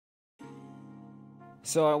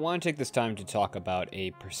So I want to take this time to talk about a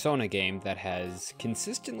Persona game that has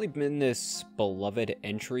consistently been this beloved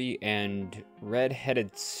entry and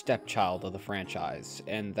red-headed stepchild of the franchise,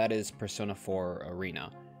 and that is Persona 4 Arena.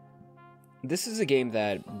 This is a game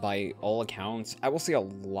that, by all accounts, I will see a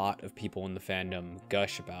lot of people in the fandom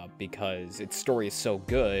gush about because its story is so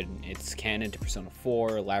good, it's canon to Persona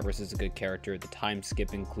 4, Lavras is a good character, the time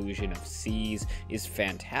skip inclusion of C's is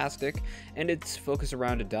fantastic, and its focus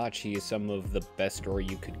around Adachi is some of the best story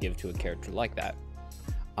you could give to a character like that.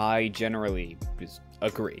 I generally just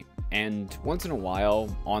agree. And once in a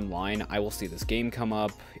while, online, I will see this game come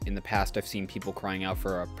up. In the past, I've seen people crying out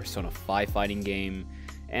for a Persona 5 fighting game.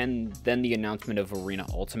 And then the announcement of Arena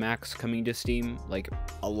Ultimax coming to Steam, like,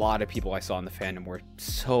 a lot of people I saw in the fandom were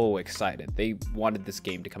so excited. They wanted this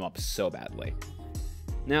game to come up so badly.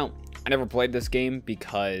 Now, I never played this game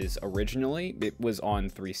because originally it was on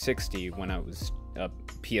 360 when I was a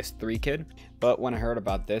PS3 kid. But when I heard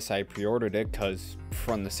about this, I pre-ordered it because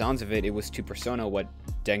from the sounds of it, it was to Persona what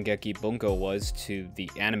Dengeki Bunko was to the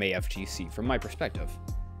anime FGC from my perspective.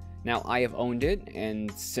 Now, I have owned it,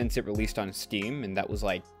 and since it released on Steam, and that was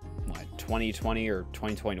like, what, 2020 or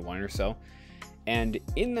 2021 or so, and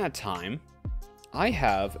in that time, I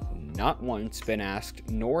have not once been asked,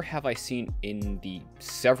 nor have I seen in the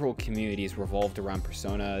several communities revolved around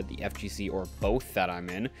Persona, the FGC, or both that I'm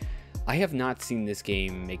in, I have not seen this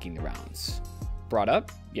game making the rounds. Brought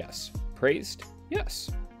up? Yes. Praised?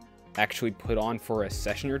 Yes. Actually put on for a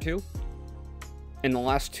session or two? In the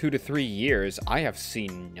last 2 to 3 years, I have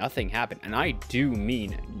seen nothing happen, and I do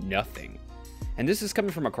mean nothing. And this is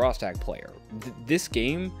coming from a cross-tag player. This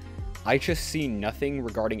game, I just see nothing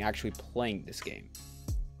regarding actually playing this game.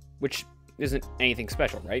 Which isn't anything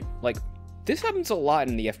special, right? Like, this happens a lot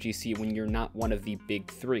in the FGC when you're not one of the big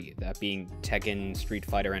three, that being Tekken, Street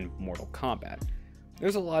Fighter, and Mortal Kombat.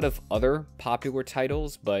 There's a lot of other popular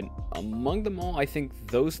titles, but among them all, I think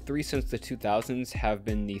those three since the 2000s have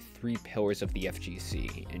been the three pillars of the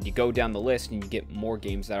FGC. And you go down the list and you get more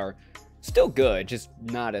games that are still good, just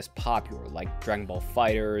not as popular, like Dragon Ball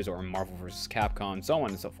FighterZ or Marvel vs. Capcom, so on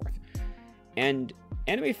and so forth. And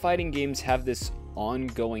anime fighting games have this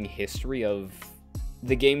ongoing history of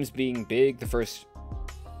the games being big the first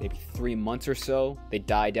maybe 3 months or so, they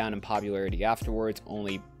die down in popularity afterwards,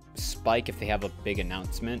 only spike if they have a big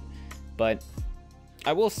announcement. But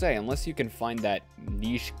I will say, unless you can find that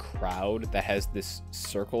niche crowd that has this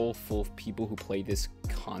circle full of people who play this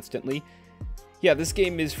constantly, yeah, this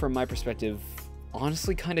game is, from my perspective,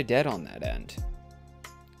 honestly kind of dead on that end.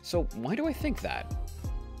 So why do I think that?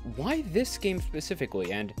 Why this game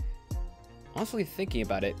specifically? And honestly, thinking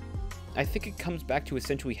about it, I think it comes back to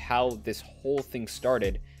essentially how this whole thing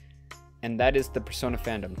started, and that is the Persona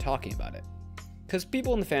fandom talking about it. Because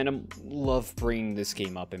people in the fandom love bringing this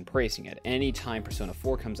game up and praising it. Anytime Persona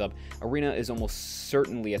 4 comes up, Arena is almost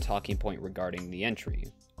certainly a talking point regarding the entry.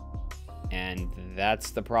 And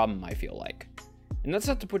that's the problem, I feel like. And that's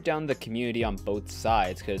not to put down the community on both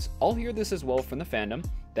sides, because I'll hear this as well from the fandom,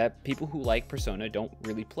 that people who like Persona don't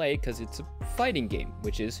really play because it's a fighting game,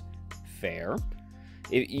 which is fair.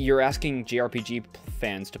 You're asking JRPG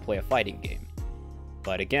fans to play a fighting game.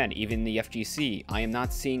 But again, even the FGC, I am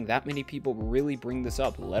not seeing that many people really bring this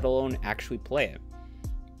up, let alone actually play it.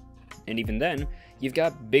 And even then, you've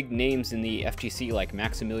got big names in the FGC like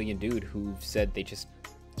Maximilian Dude who've said they just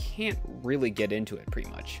can't really get into it pretty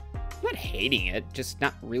much. Not hating it, just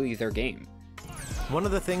not really their game. One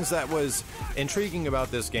of the things that was intriguing about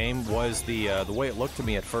this game was the way it looked to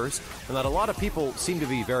me at first, and that a lot of people seem to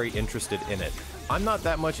be very interested in it. I'm not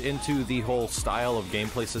that much into the whole style of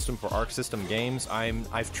gameplay system for Arc System games.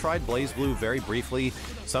 I've tried BlazBlue very briefly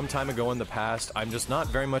some time ago in the past. I'm just not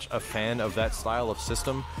very much a fan of that style of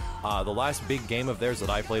system. The last big game of theirs that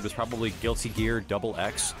I played was probably Guilty Gear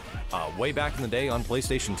XX, way back in the day on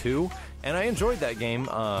PlayStation 2. And I enjoyed that game,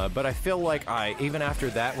 but I feel like even after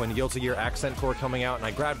that, when Guilty Gear Accent Core coming out, and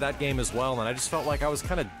I grabbed that game as well, and I just felt like I was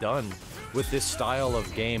kind of done with this style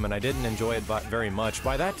of game, and I didn't enjoy it very much.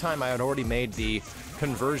 By that time, I had already made the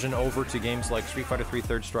conversion over to games like Street Fighter 3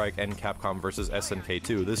 Third Strike and Capcom vs. SNK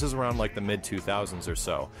 2. This is around like the mid-2000s or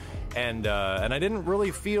so. And I didn't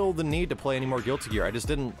really feel the need to play any more Guilty Gear. I just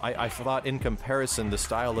didn't, I thought in comparison, the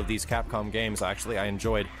style of these Capcom games, actually, I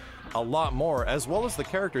enjoyed a lot more, as well as the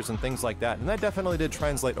characters and things like that, and that definitely did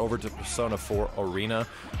translate over to Persona 4 Arena.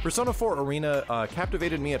 Persona 4 Arena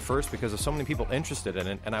captivated me at first because of so many people interested in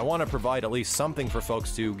it, and I want to provide at least something for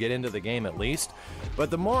folks to get into the game at least.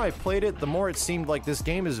 But the more I played it, the more it seemed like this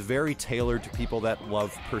game is very tailored to people that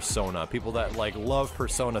love Persona, people that like love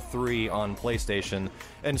Persona 3 on PlayStation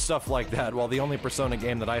and stuff like that, while the only Persona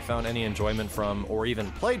game that I found any enjoyment from, or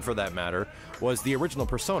even played for that matter, was the original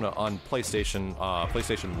Persona on PlayStation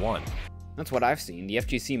 1. That's what I've seen. The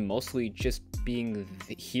FGC mostly just being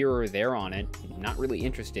here or there on it, not really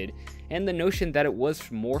interested, and the notion that it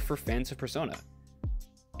was more for fans of Persona.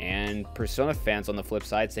 And Persona fans on the flip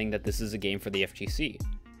side saying that this is a game for the FGC.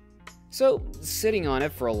 So, sitting on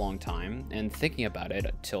it for a long time, and thinking about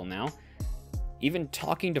it till now, even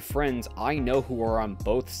talking to friends I know who are on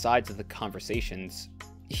both sides of the conversations,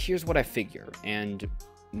 here's what I figure, and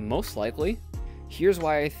most likely, here's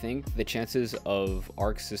why I think the chances of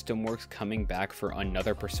Arc System Works coming back for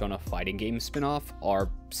another Persona fighting game spin-off are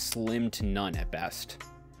slim to none at best.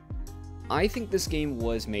 I think this game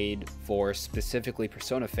was made for specifically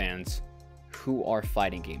Persona fans who are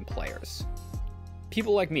fighting game players.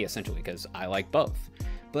 People like me, essentially, because I like both.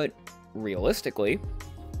 But realistically,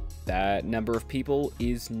 that number of people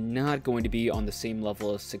is not going to be on the same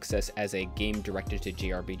level of success as a game directed to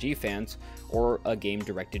JRPG fans or a game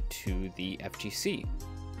directed to the FGC.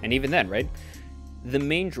 And even then, right? The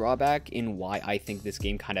main drawback in why I think this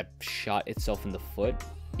game kind of shot itself in the foot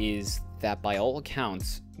is that by all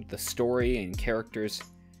accounts, the story and characters,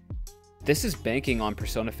 this is banking on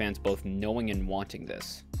Persona fans both knowing and wanting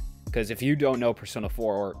this. Because if you don't know Persona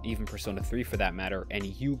 4 or even Persona 3 for that matter, and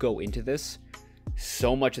you go into this,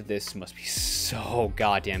 so much of this must be so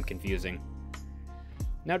goddamn confusing.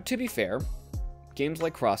 Now, to be fair, games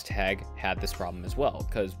like Cross Tag had this problem as well,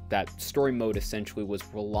 because that story mode essentially was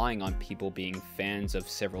relying on people being fans of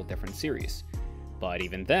several different series. But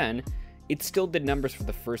even then, it still did numbers for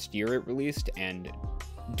the first year it released, and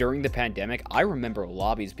during the pandemic, I remember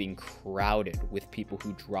lobbies being crowded with people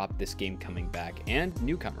who dropped this game coming back, and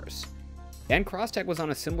newcomers. And Cross Tag was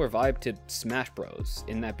on a similar vibe to Smash Bros,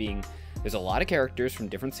 in that being, there's a lot of characters from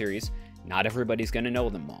different series, not everybody's gonna know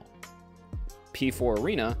them all. P4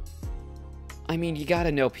 Arena, I mean, you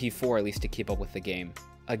gotta know P4 at least to keep up with the game.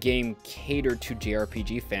 A game catered to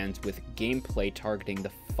JRPG fans with gameplay targeting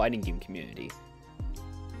the fighting game community.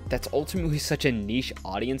 That's ultimately such a niche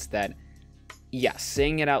audience that, yeah,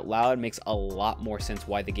 saying it out loud makes a lot more sense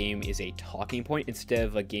why the game is a talking point instead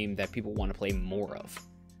of a game that people want to play more of.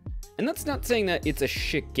 And that's not saying that it's a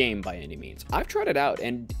shit game by any means. I've tried it out,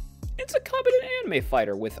 and it's a competent anime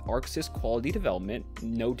fighter with ArcSys quality development,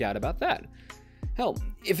 no doubt about that. Hell,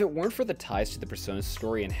 if it weren't for the ties to the Persona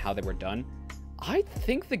story and how they were done, I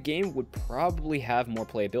think the game would probably have more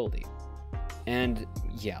playability. And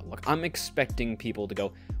yeah, look, I'm expecting people to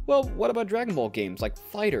go, well, what about Dragon Ball games like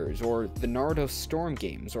Fighters, or the Naruto Storm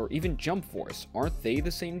games, or even Jump Force? Aren't they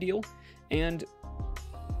the same deal? And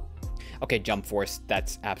okay, Jump Force,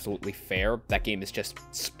 that's absolutely fair. That game is just,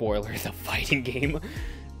 spoiler, the fighting game.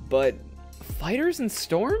 But Fighters and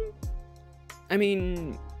Storm? I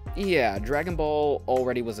mean, yeah, Dragon Ball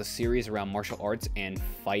already was a series around martial arts and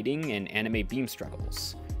fighting and anime beam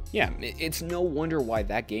struggles. Yeah, it's no wonder why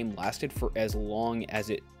that game lasted for as long as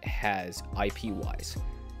it has IP-wise.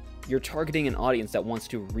 You're targeting an audience that wants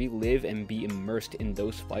to relive and be immersed in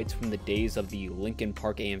those fights from the days of the Linkin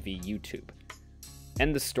Park AMV YouTube.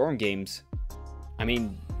 And the Storm games, I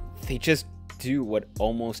mean, they just do what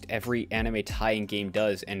almost every anime tie-in game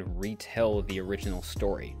does and retell the original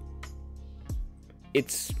story.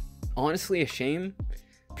 It's honestly a shame.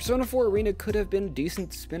 Persona 4 Arena could have been a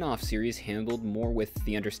decent spin-off series handled more with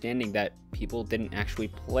the understanding that people didn't actually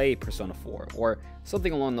play Persona 4, or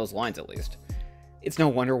something along those lines at least. It's no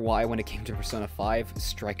wonder why when it came to Persona 5,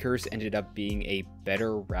 Strikers ended up being a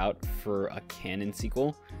better route for a canon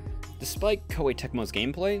sequel. Despite Koei Tecmo's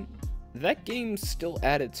gameplay, that game still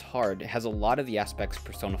at its heart has a lot of the aspects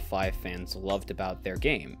Persona 5 fans loved about their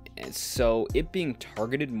game, so it being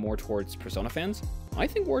targeted more towards Persona fans, I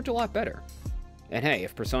think worked a lot better. And hey,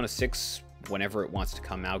 if Persona 6, whenever it wants to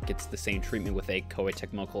come out, gets the same treatment with a Koei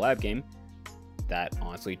Tecmo collab game, that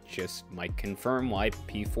honestly just might confirm why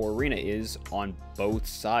P4 Arena is, on both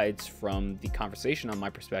sides from the conversation on my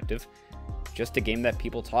perspective, just a game that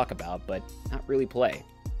people talk about, but not really play.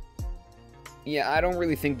 Yeah, I don't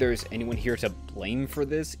really think there's anyone here to blame for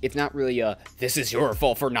this. It's not really a, this is your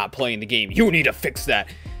fault for not playing the game, you need to fix that.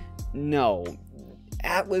 No,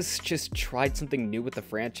 Atlus just tried something new with the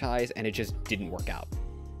franchise and it just didn't work out.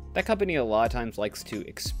 That company a lot of times likes to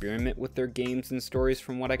experiment with their games and stories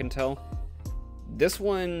from what I can tell. This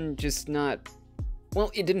one just not Well,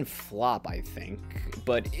 it didn't flop, I think,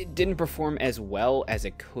 but it didn't perform as well as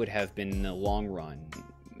it could have been in the long run,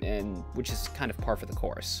 and which is kind of par for the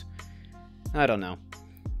course. I don't know.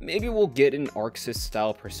 Maybe we'll get an Arc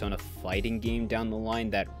Sys-style Persona fighting game down the line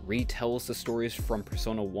that retells the stories from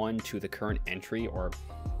Persona 1 to the current entry, or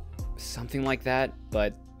something like that,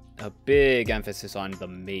 but a big emphasis on the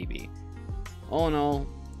maybe. All in all,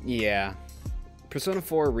 yeah. Persona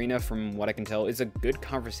 4 Arena, from what I can tell, is a good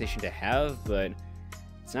conversation to have, but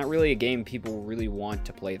it's not really a game people really want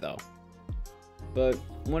to play though. But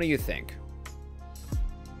what do you think?